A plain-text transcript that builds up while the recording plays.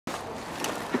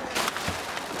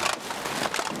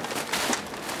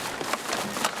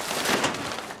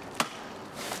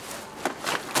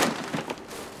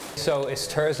So it's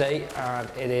Thursday and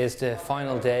it is the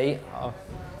final day of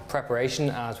preparation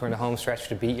as we're in the home stretch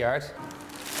for the Beatyard.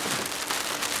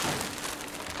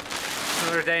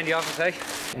 Another day in the office, eh?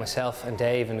 Myself and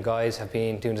Dave and the guys have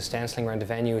been doing the stenciling around the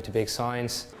venue with the big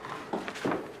signs.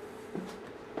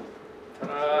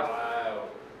 Wow.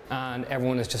 And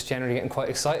everyone is just generally getting quite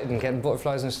excited and getting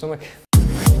butterflies in their stomach.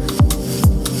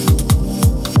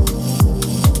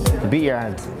 The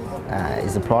Beatyard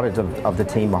is a product of the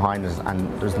team behind us,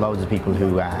 and there's loads of people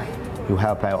who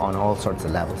help out on all sorts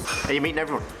of levels. Are you meeting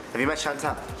everyone? Have you met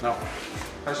Chantal? No.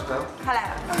 Hi Chantal. Hello.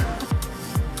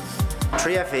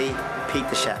 3FE, Pete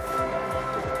the chef.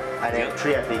 And then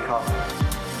 3FE coffee.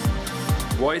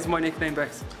 Why is my nickname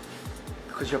Bex?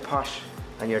 Because you're posh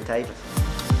and you're David.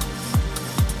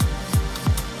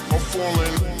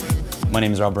 My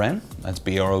name is Rob Brown, that's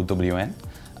B-R-O-W-N.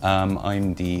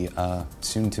 I'm the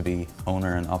soon-to-be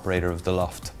owner and operator of The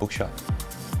Loft Bookshop.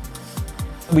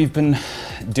 We've been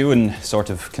doing sort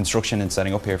of construction and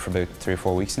setting up here for about 3 or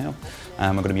 4 weeks now.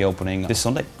 We're going to be opening this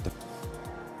Sunday.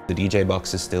 The DJ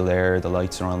box is still there, the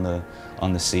lights are on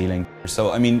the ceiling.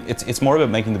 So I mean, it's more about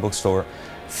making the bookstore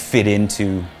fit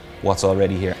into what's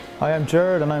already here. Hi, I'm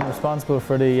Jared and I'm responsible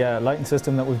for the lighting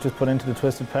system that we've just put into the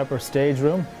Twisted Pepper stage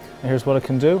room. And here's what it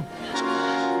can do.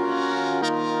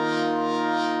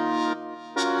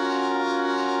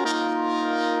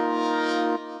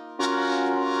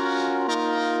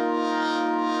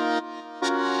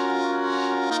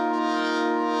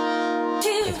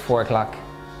 It's 4 o'clock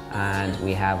and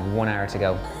we have 1 hour to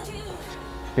go.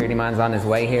 Beardyman's on his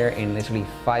way here in literally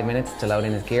 5 minutes to load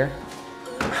in his gear.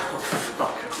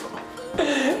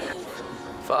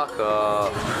 Fuck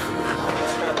off.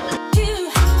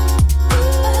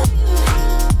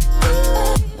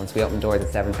 Once we open doors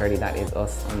at 7:30, that is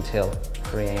us until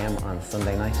 3 AM on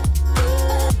Sunday night.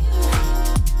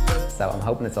 So I'm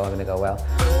hoping it's all going to go well.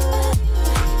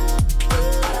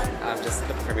 I'm just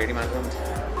looking for Beardyman at the moment.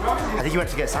 I think you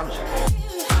went to get a sandwich.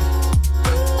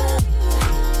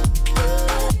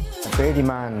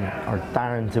 Beardyman, or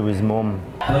Darren to his mum.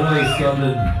 Hello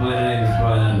Scotland, my name is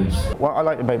Brian Adams. What I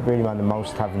like about Beardyman the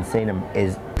most, having seen him,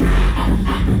 is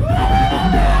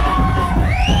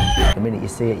the minute you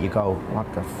see it you go,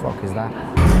 what the fuck is that?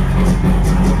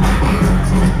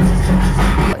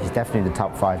 He's definitely the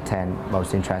top 5-10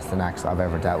 most interesting acts I've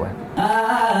ever dealt with.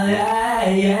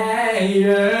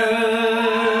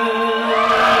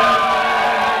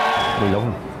 We love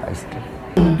him, basically.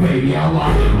 Baby, I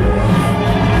want it.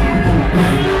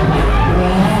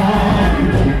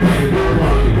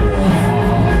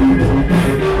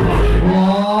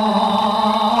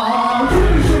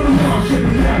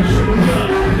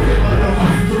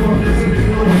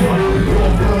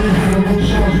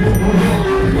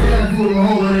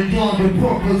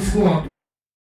 Squad.